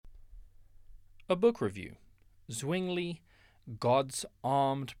A book review: Zwingli, God's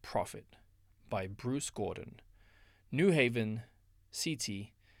Armed Prophet by Bruce Gordon, New Haven, CT,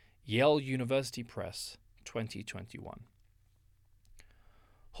 Yale University Press, 2021.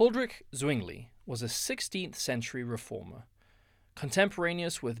 Huldrych Zwingli was a 16th century reformer,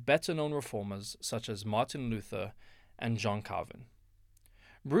 contemporaneous with better-known reformers such as Martin Luther and John Calvin.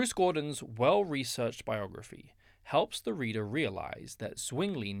 Bruce Gordon's well-researched biography helps the reader realize that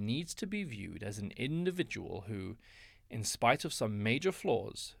Zwingli needs to be viewed as an individual who, in spite of some major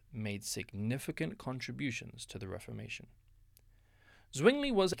flaws, made significant contributions to the Reformation.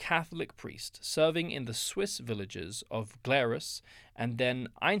 Zwingli was a Catholic priest serving in the Swiss villages of Glarus and then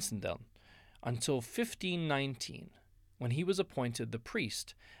Einsiedeln until 1519, when he was appointed the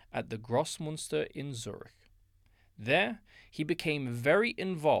priest at the Grossmünster in Zurich. There, he became very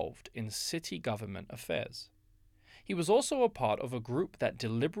involved in city government affairs. He was also a part of a group that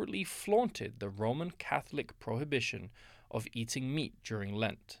deliberately flaunted the Roman Catholic prohibition of eating meat during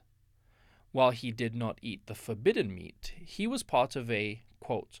Lent. While he did not eat the forbidden meat, he was part of a,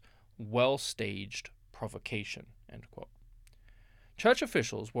 quote, well-staged provocation, end quote. Church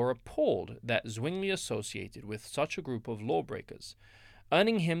officials were appalled that Zwingli associated with such a group of lawbreakers,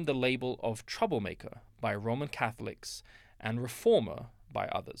 earning him the label of troublemaker by Roman Catholics and reformer by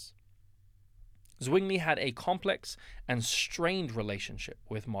others. Zwingli had a complex and strained relationship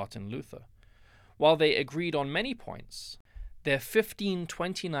with Martin Luther. While they agreed on many points, their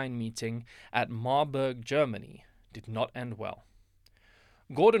 1529 meeting at Marburg, Germany, did not end well.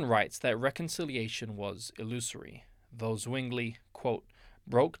 Gordon writes that reconciliation was illusory, though Zwingli, quote,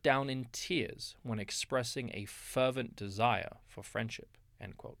 broke down in tears when expressing a fervent desire for friendship,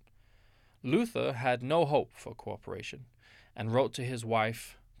 end quote. Luther had no hope for cooperation and wrote to his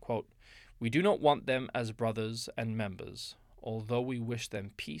wife, quote, "We do not want them as brothers and members, although we wish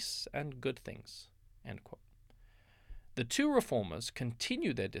them peace and good things," end quote. The two reformers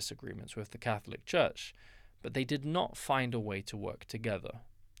continued their disagreements with the Catholic Church, but they did not find a way to work together.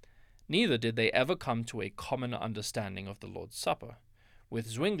 Neither did they ever come to a common understanding of the Lord's Supper, with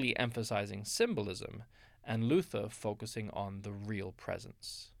Zwingli emphasizing symbolism and Luther focusing on the real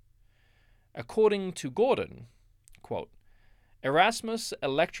presence. According to Gordon, quote, Erasmus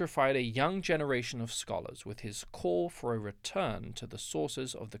electrified a young generation of scholars with his call for a return to the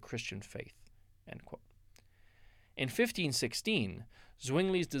sources of the Christian faith, end quote. In 1516,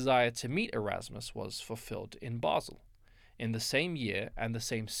 Zwingli's desire to meet Erasmus was fulfilled in Basel, in the same year and the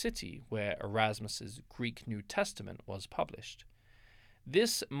same city where Erasmus's Greek New Testament was published.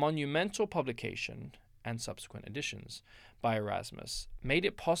 This monumental publication, and subsequent editions, by Erasmus made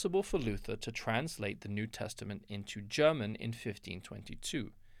it possible for Luther to translate the New Testament into German in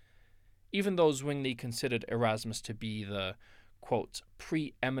 1522. Even though Zwingli considered Erasmus to be the, quote,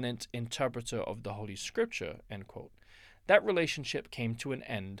 preeminent interpreter of the Holy Scripture, end quote, that relationship came to an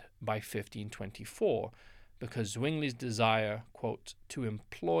end by 1524 because Zwingli's desire, quote, to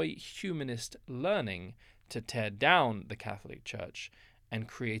employ humanist learning to tear down the Catholic Church and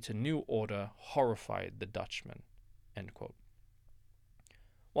create a new order horrified the Dutchman, end quote.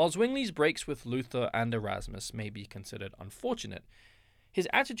 While Zwingli's breaks with Luther and Erasmus may be considered unfortunate, his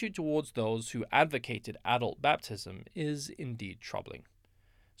attitude towards those who advocated adult baptism is indeed troubling.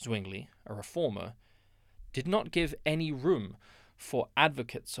 Zwingli, a reformer, did not give any room for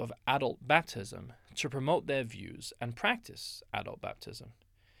advocates of adult baptism to promote their views and practice adult baptism.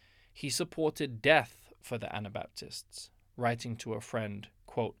 He supported death for the Anabaptists, writing to a friend,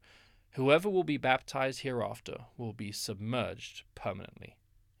 quote, "Whoever will be baptized hereafter will be submerged permanently,"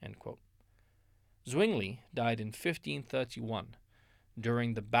 end quote. Zwingli died in 1531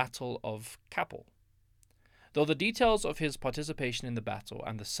 during the Battle of Kappel. Though the details of his participation in the battle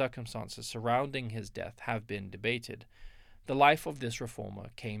and the circumstances surrounding his death have been debated, the life of this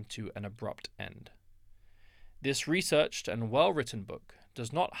reformer came to an abrupt end. This researched and well-written book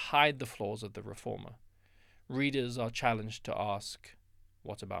does not hide the flaws of the reformer. Readers are challenged to ask,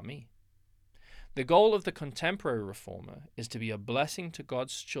 what about me? The goal of the contemporary reformer is to be a blessing to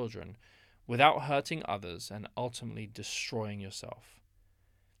God's children without hurting others and ultimately destroying yourself.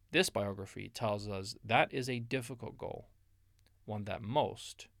 This biography tells us that is a difficult goal, one that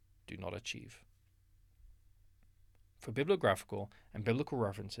most do not achieve. For bibliographical and biblical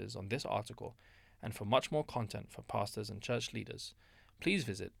references on this article, and for much more content for pastors and church leaders, please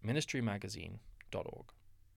visit ministrymagazine.org.